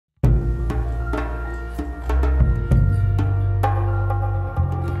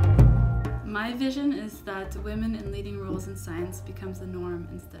vision is that women in leading roles in science becomes the norm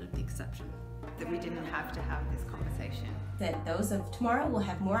instead of the exception. That we didn't have to have this conversation. That those of tomorrow will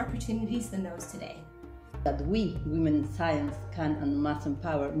have more opportunities than those today. That we, women in science, can and must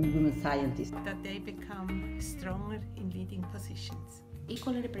empower women scientists. That they become stronger in leading positions.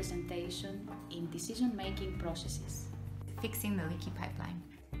 Equal representation in decision-making processes. Fixing the leaky pipeline.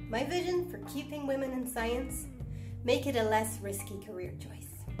 My vision for keeping women in science: make it a less risky career choice.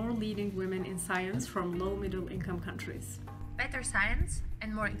 More leading women in science from low-middle income countries. Better science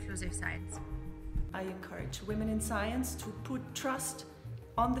and more inclusive science. I encourage women in science to put trust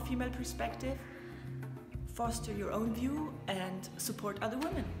on the female perspective, foster your own view and support other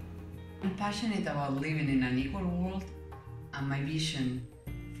women. I'm passionate about living in an equal world, and my vision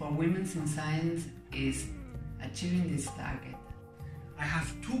for women in science is achieving this target. I have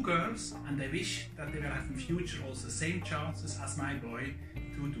 2 girls and I wish that they will have in future also the same chances as my boy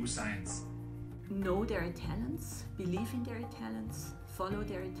to do science. Know their talents, believe in their talents, follow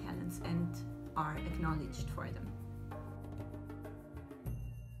their talents and are acknowledged for them.